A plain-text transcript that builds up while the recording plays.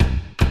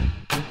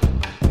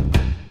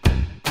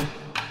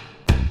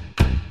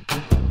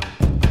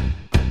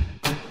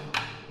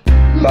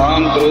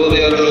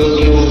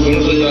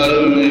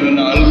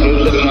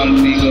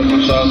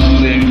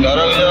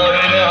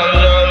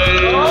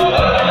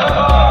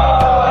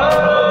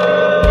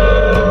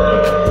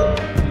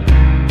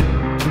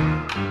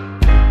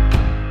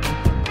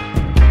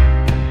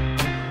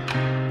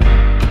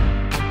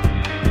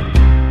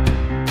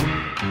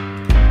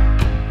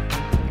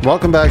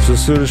Welcome back to the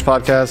Suraj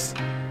podcast.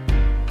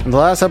 In the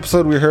last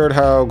episode, we heard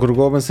how Guru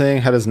Gobind Singh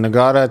had his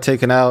Nagara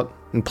taken out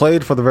and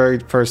played for the very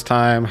first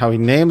time, how he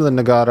named the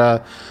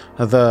Nagara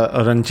the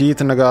Ranjit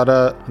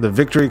Nagara, the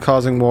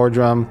victory-causing war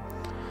drum.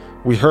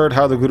 We heard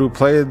how the Guru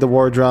played the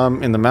war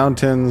drum in the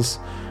mountains,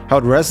 how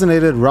it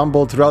resonated,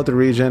 rumbled throughout the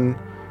region,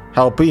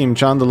 how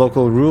Bhimchand, the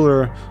local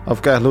ruler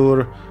of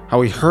Kahlur,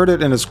 how he heard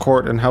it in his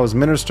court, and how his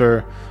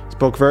minister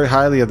spoke very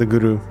highly of the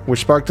Guru,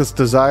 which sparked this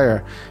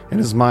desire in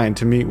his mind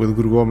to meet with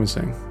Guru Gobind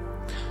Singh.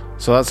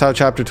 So that's how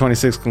chapter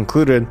 26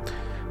 concluded.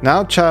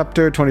 Now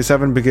chapter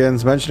 27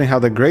 begins mentioning how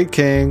the great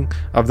king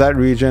of that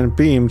region,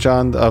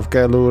 Bhimchand of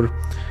Kahlur,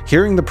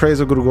 hearing the praise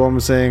of Guru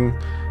Gobind Singh,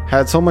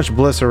 had so much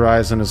bliss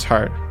arise in his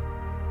heart.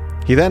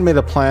 He then made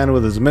a plan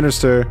with his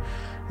minister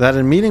that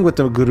in meeting with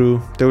the Guru,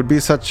 there would be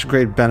such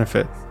great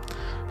benefit.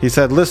 He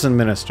said, "Listen,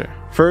 minister,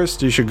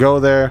 first you should go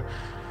there.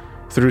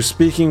 Through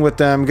speaking with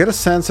them, get a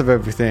sense of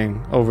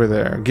everything over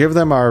there. Give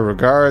them our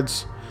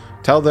regards.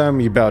 Tell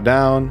them you bow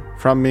down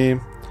from me.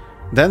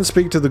 Then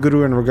speak to the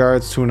Guru in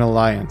regards to an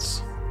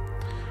alliance.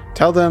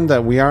 Tell them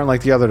that we aren't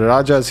like the other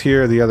Rajas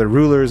here, the other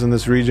rulers in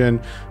this region.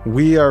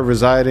 We are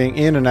residing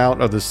in and out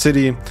of the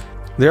city.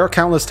 There are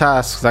countless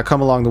tasks that come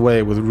along the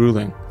way with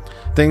ruling,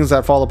 things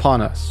that fall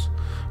upon us,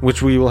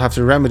 which we will have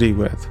to remedy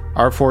with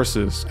our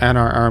forces and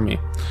our army.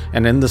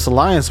 And in this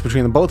alliance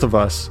between the both of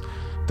us,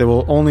 there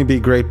will only be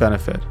great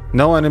benefit.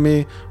 No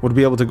enemy would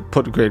be able to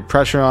put great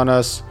pressure on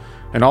us,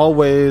 and all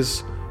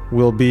ways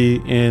will be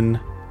in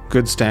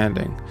good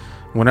standing.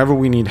 Whenever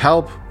we need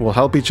help, we'll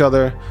help each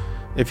other.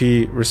 If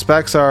he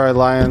respects our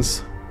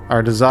alliance,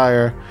 our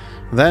desire,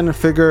 then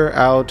figure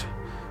out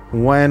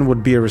when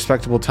would be a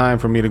respectable time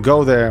for me to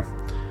go there.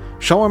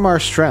 Show him our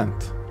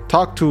strength.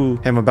 Talk to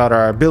him about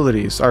our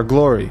abilities, our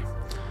glory.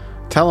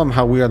 Tell him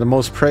how we are the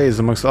most praised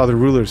amongst the other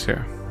rulers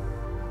here."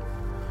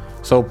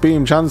 So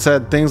Bhimchand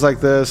said things like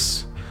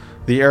this.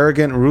 The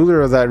arrogant ruler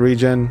of that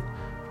region,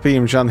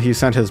 Bhimchand, he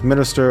sent his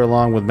minister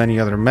along with many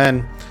other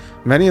men.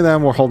 Many of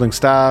them were holding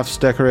staffs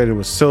decorated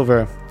with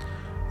silver.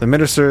 The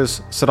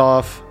ministers set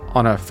off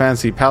on a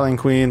fancy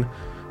palanquin.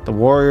 The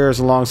warriors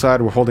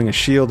alongside were holding a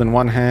shield in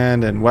one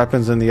hand and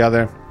weapons in the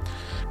other.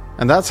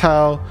 And that's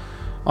how,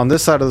 on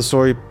this side of the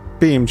story,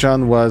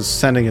 Bhimchand was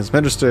sending his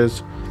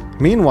ministers.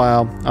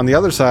 Meanwhile, on the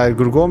other side,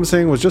 Guru Gobind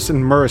Singh was just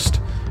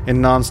immersed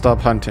in non-stop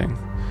hunting.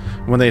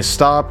 When they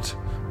stopped,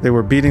 they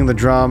were beating the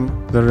drum,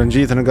 the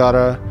Ranjit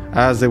Nagara,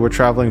 as they were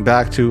traveling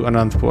back to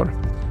Anandpur.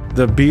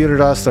 The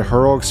Biras, the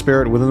heroic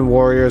spirit within the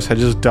warriors, had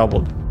just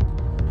doubled.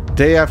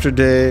 Day after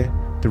day,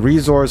 the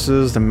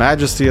resources, the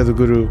majesty of the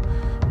Guru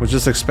was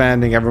just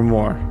expanding ever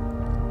more.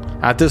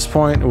 At this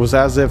point, it was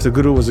as if the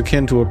Guru was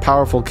akin to a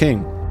powerful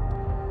king.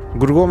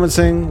 Guru Gobind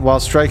Singh,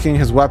 while striking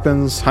his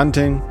weapons,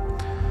 hunting,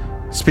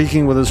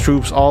 speaking with his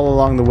troops all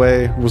along the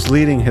way, was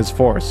leading his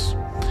force.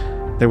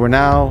 They were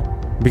now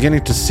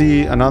beginning to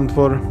see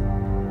Anandpur.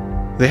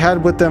 They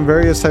had with them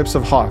various types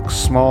of hawks,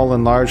 small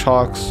and large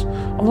hawks,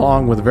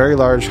 along with very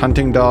large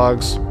hunting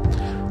dogs.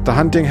 The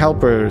hunting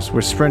helpers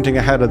were sprinting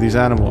ahead of these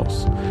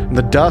animals, and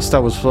the dust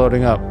that was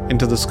floating up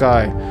into the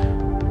sky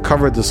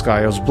covered the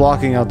sky. It was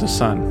blocking out the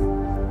sun.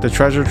 The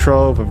treasure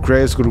trove of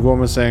Grace Guru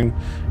Gobind Singh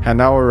had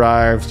now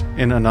arrived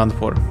in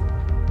Anandpur,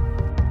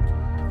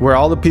 where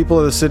all the people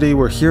of the city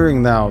were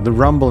hearing now the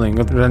rumbling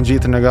of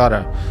Ranjit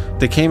Nagara.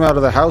 They came out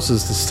of their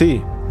houses to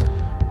see.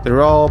 They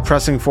were all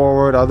pressing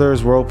forward.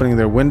 Others were opening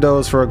their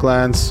windows for a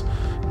glance.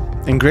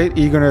 In great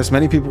eagerness,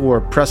 many people were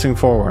pressing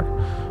forward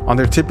on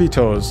their tippy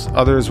toes.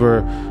 Others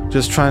were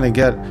just trying to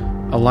get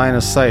a line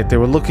of sight. They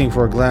were looking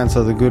for a glance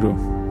of the Guru.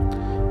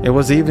 It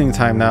was evening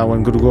time now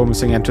when Guru Gobind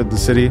Singh entered the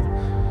city.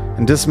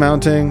 And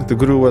dismounting, the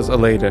Guru was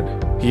elated.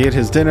 He ate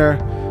his dinner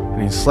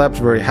and he slept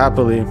very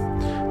happily.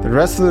 The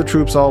rest of the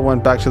troops all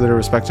went back to their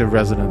respective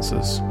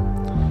residences.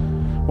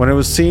 When it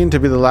was seen to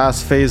be the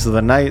last phase of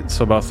the night,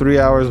 so about 3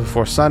 hours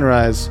before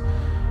sunrise,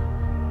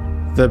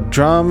 the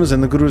drums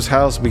in the Guru's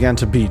house began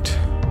to beat.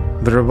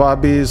 The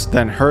Rababis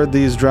then heard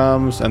these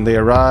drums and they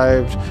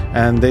arrived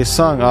and they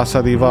sung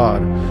Asadivar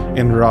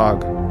in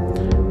Rag.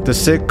 The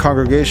Sikh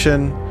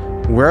congregation,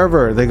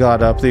 wherever they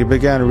got up, they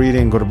began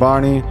reading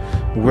Gurbani.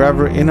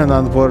 Wherever in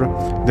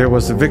Anandpur there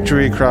was the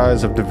victory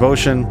cries of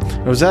devotion.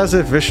 It was as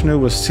if Vishnu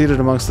was seated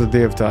amongst the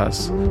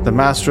Devtas. The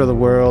master of the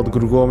world,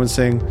 Guru Gobind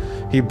Singh,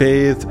 he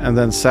bathed and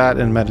then sat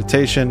in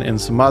meditation in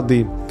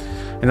Samadhi.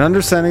 And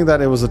understanding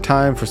that it was a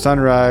time for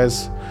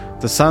sunrise,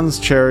 the sun's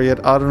chariot,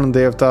 Arun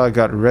Devta,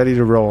 got ready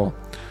to roll.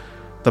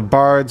 The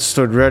bards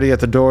stood ready at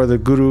the door of the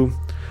Guru.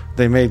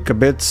 They made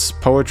kabits,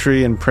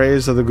 poetry in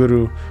praise of the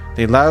Guru.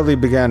 They loudly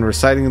began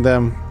reciting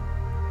them.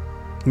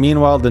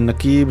 Meanwhile, the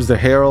Nakibs, the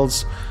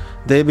heralds,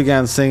 they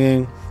began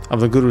singing of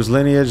the Guru's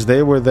lineage.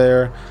 They were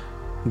there.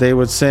 They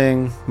would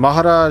sing,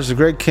 "Maharaj, the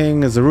great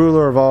king, is the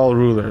ruler of all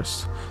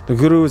rulers. The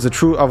Guru is the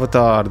true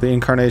avatar, the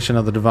incarnation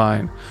of the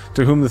divine,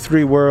 to whom the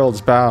three worlds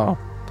bow."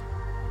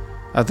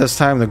 At this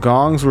time, the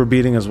gongs were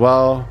beating as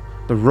well.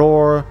 The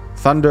roar,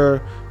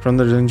 thunder from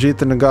the Ranjit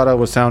Nagara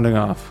was sounding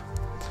off.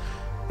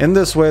 In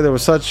this way, there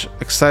was such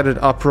excited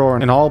uproar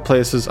in all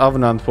places of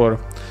Anandpur,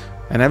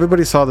 and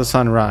everybody saw the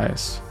sun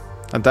rise.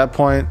 At that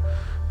point,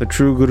 the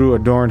true Guru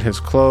adorned his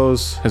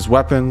clothes, his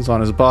weapons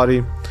on his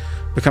body.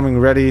 Becoming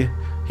ready,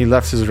 he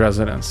left his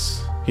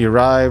residence. He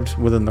arrived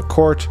within the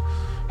court.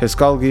 His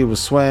kalgi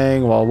was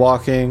swaying while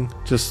walking,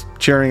 just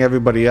cheering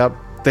everybody up.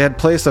 They had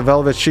placed a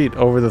velvet sheet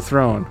over the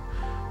throne.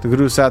 The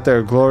Guru sat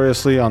there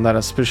gloriously on that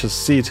auspicious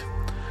seat.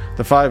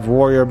 The 5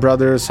 warrior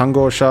brothers,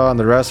 Sangosha and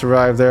the rest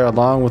arrived there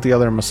along with the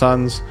other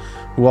Masans,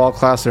 who all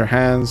clasped their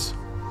hands.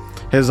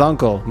 His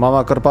uncle,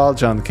 Mama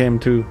Karpalchand, came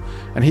too,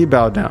 and he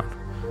bowed down,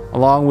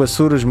 along with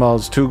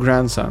Surajmal's 2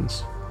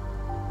 grandsons.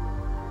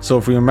 So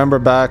if we remember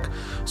back,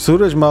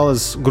 Surajmal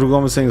is Guru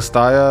Gobind Singh's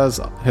Taya's,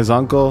 his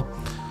uncle.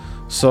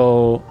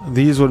 So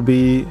these would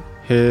be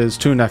his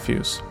 2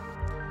 nephews.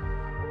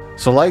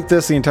 So like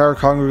this, the entire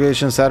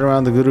congregation sat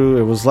around the Guru.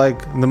 It was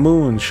like the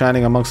moon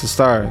shining amongst the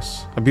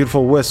stars. A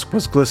beautiful wisp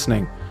was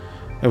glistening.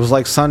 It was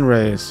like sun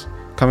rays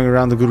coming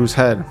around the Guru's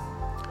head.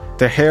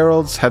 Their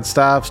heralds had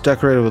staffs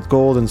decorated with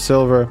gold and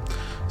silver.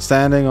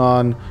 Standing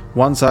on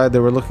one side, they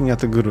were looking at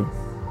the Guru.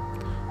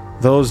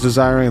 Those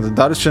desiring the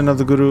darshan of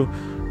the Guru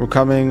were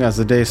coming as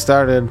the day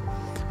started.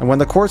 And when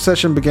the court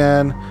session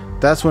began,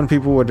 that's when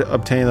people would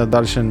obtain the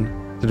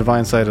darshan, the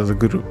divine sight of the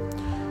Guru.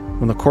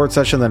 When the court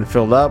session then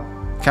filled up,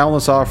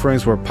 countless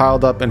offerings were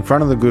piled up in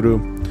front of the Guru.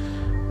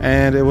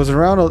 And it was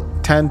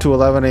around 10 to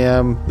 11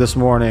 a.m. this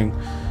morning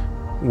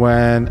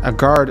when a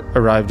guard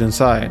arrived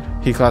inside.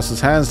 He clasped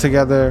his hands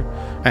together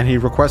and he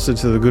requested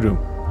to the Guru,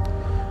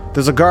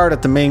 "There's a guard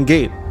at the main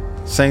gate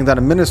saying that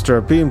a minister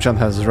of Bhimchand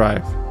has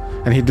arrived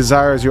and he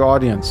desires your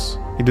audience.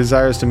 He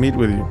desires to meet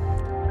with you.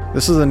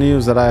 This is the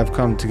news that I have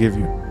come to give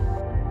you."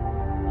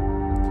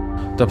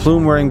 The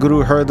plume-wearing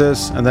Guru heard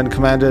this and then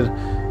commanded,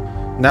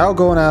 "Now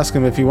go and ask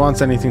him if he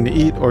wants anything to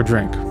eat or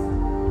drink.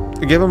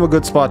 Give him a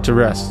good spot to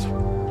rest,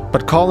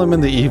 but call him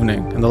in the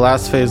evening, in the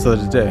last phase of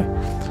the day.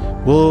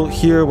 We'll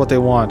hear what they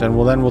want and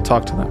we'll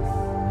talk to them."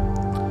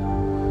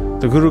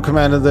 The Guru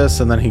commanded this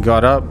and then he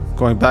got up,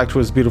 going back to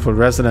his beautiful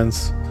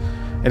residence.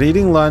 At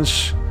eating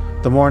lunch,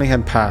 the morning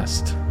had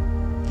passed.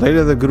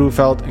 Later the Guru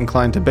felt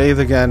inclined to bathe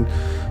again,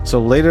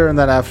 so later in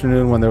that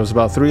afternoon when there was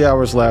about 3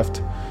 hours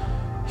left,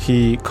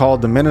 he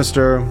called the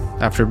minister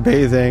after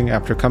bathing,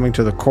 after coming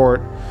to the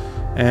court,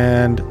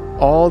 and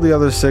all the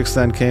other 6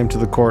 then came to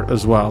the court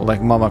as well,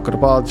 like Mama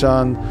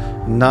Kripalchand,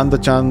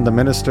 Nandachand, the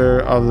minister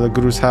of the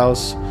Guru's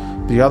house,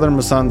 the other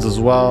Masans as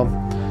well,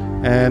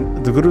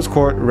 and the Guru's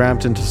court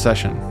ramped into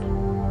session.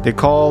 They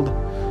called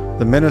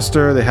the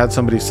minister, they had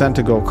somebody sent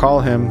to go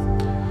call him.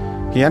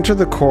 He entered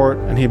the court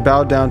and he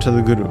bowed down to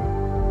the Guru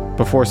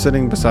before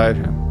sitting beside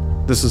him.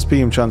 This is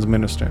Bhimchand's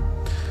minister.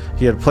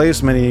 He had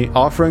placed many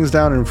offerings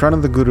down in front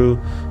of the Guru.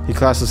 He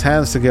clasped his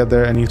hands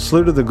together and he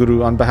saluted the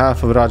Guru on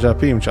behalf of Raja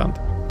Bhimchand.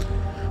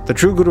 The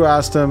true Guru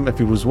asked him if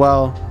he was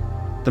well.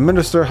 The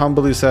minister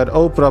humbly said,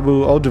 "O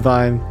Prabhu, O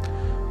Divine,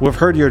 we've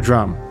heard your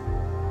drum."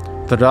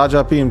 The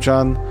Raja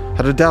Bhimchand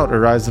had a doubt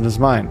arise in his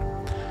mind.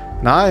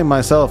 Now I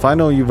myself, I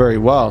know you very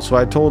well, so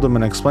I told him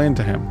and explained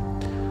to him.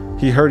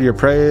 He heard your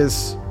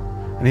praise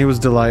and he was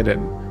delighted,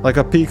 like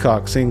a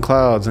peacock seeing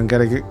clouds and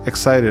getting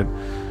excited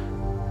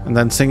and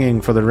then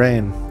singing for the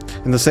rain.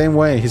 In the same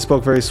way, he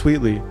spoke very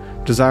sweetly,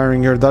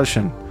 desiring your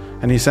darshan,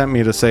 and he sent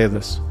me to say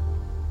this.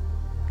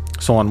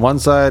 So on one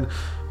side,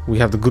 we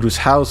have the Guru's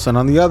house, and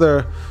on the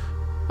other,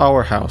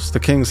 our house, the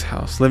king's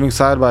house, living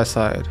side by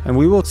side, and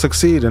we will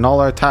succeed in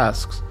all our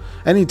tasks,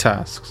 any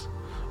tasks.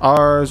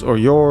 Ours or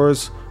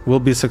yours will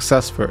be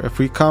successful if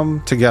we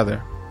come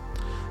together,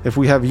 if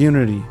we have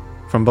unity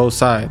from both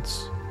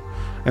sides.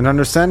 And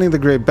understanding the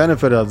great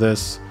benefit of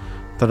this,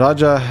 the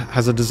Raja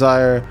has a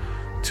desire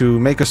to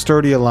make a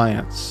sturdy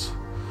alliance.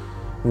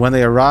 When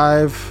they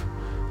arrive,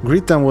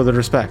 greet them with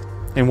respect.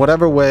 In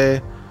whatever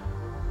way,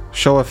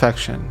 show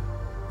affection.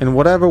 In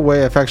whatever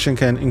way affection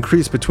can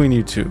increase between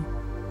you two,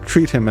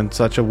 treat him in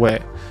such a way.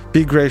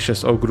 Be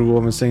gracious, O Guru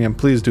Gobind Singh, and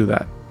please do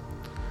that.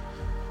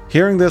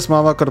 Hearing this,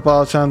 Mama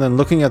Karpalchand, and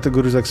looking at the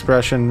Guru's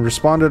expression,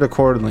 responded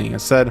accordingly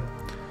and said,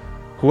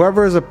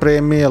 "Whoever is a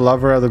premi, a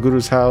lover of the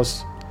Guru's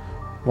house,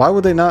 why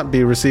would they not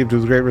be received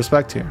with great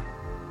respect here?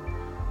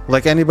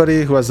 Like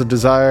anybody who has a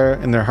desire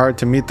in their heart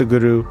to meet the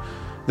Guru,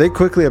 they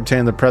quickly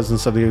obtain the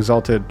presence of the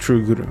exalted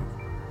true Guru.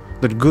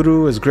 The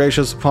Guru is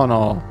gracious upon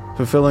all,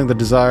 fulfilling the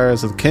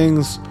desires of the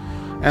kings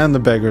and the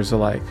beggars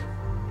alike.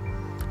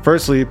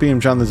 Firstly,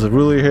 Bhimchand is a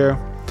ruler here,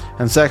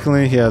 and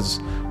secondly, he has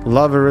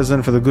love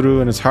arisen for the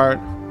Guru in his heart.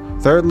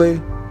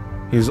 Thirdly,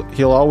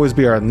 he'll always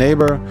be our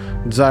neighbor,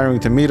 desiring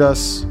to meet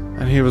us,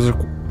 and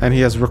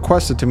he has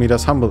requested to meet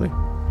us humbly.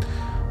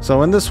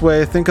 So in this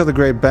way, think of the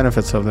great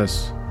benefits of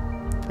this,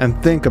 and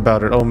think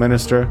about it, O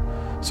minister.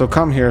 So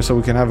come here so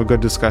we can have a good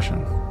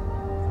discussion."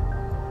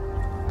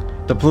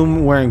 The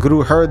plume-wearing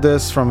Guru heard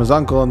this from his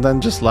uncle and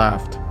then just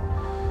laughed.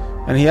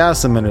 And he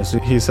asked the minister,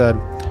 he said,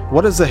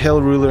 "What is the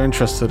hill ruler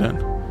interested in?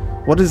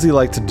 What does he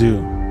like to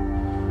do?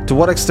 To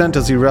what extent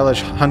does he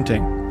relish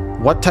hunting?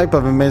 What type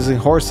of amazing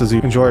horse does he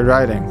enjoy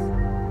riding?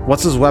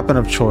 What's his weapon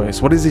of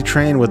choice? What does he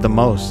train with the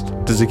most?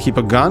 Does he keep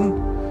a gun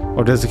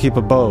or does he keep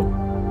a bow?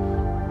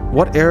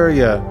 What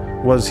area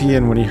was he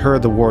in when he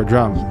heard the war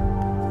drum?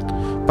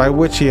 by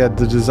which he had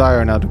the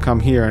desire now to come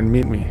here and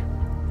meet me.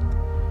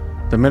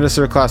 The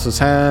minister clasped his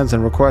hands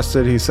and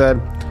requested, he said,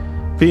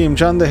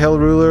 Bhimchand, the hill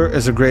ruler,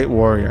 is a great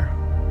warrior.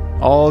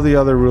 All the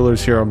other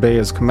rulers here obey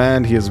his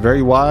command. He is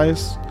very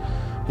wise,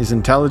 he's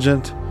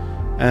intelligent,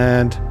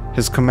 and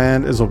his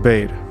command is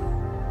obeyed.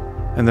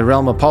 In the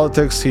realm of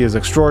politics, he is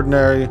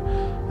extraordinary,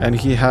 and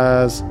he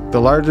has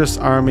the largest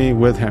army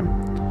with him.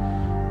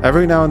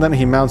 Every now and then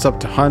he mounts up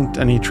to hunt,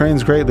 and he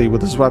trains greatly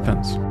with his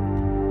weapons.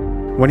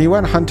 When he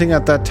went hunting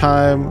at that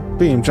time,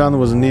 Bhimchand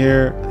was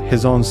near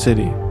his own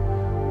city.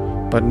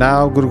 But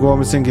now Guru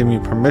Gobind Singh gave me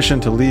permission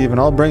to leave, and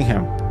I'll bring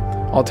him.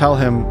 I'll tell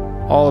him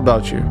all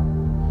about you.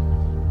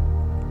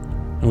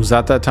 It was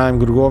at that time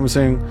Guru Gobind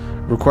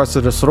Singh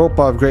requested a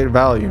sropa of great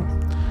value.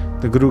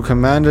 The Guru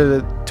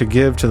commanded it to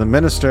give to the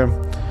minister,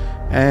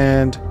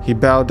 and he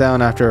bowed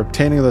down after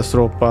obtaining the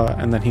sropa,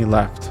 and then he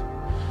left.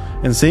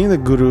 In seeing the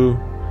Guru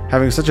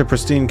having such a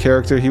pristine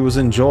character, he was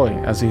in joy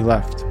as he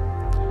left.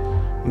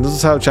 And this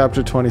is how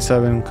chapter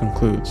 27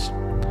 concludes.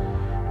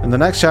 In the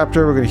next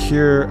chapter, we're going to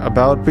hear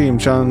about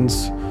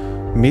Bhimchand's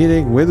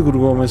meeting with Guru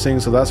Gobind Singh,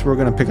 so that's what we're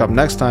going to pick up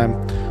next time.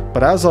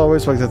 But as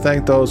always, I'd like to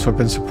thank those who have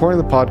been supporting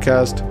the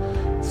podcast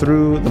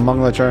through the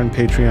Mangalacharan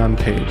Patreon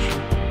page.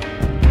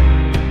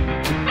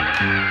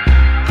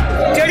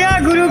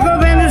 Guru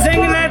Gobind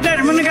Singh ne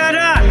dharm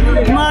nagara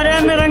mara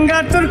naranga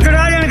turk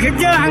rajan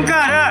khijja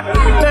hankara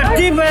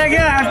dharti pe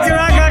gaya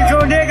harchara ka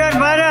chode ka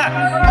bara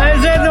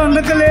aise dhund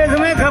kalesh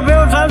mein khabe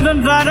ho sab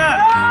sansara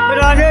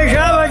raje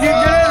shah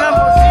wajidre na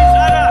mosi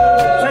sara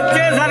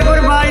sache sargur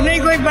baaj nahi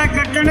koi back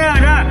kattne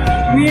aa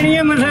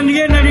meeniye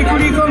masandiye nadi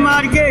kudi ko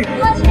maar ke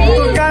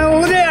turkan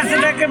ude hath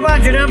tak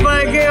bhajra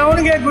pae ke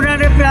aunge guna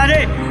de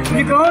pyare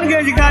jikaunge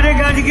jikare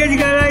gaj ke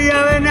jikara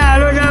jaave na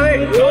halo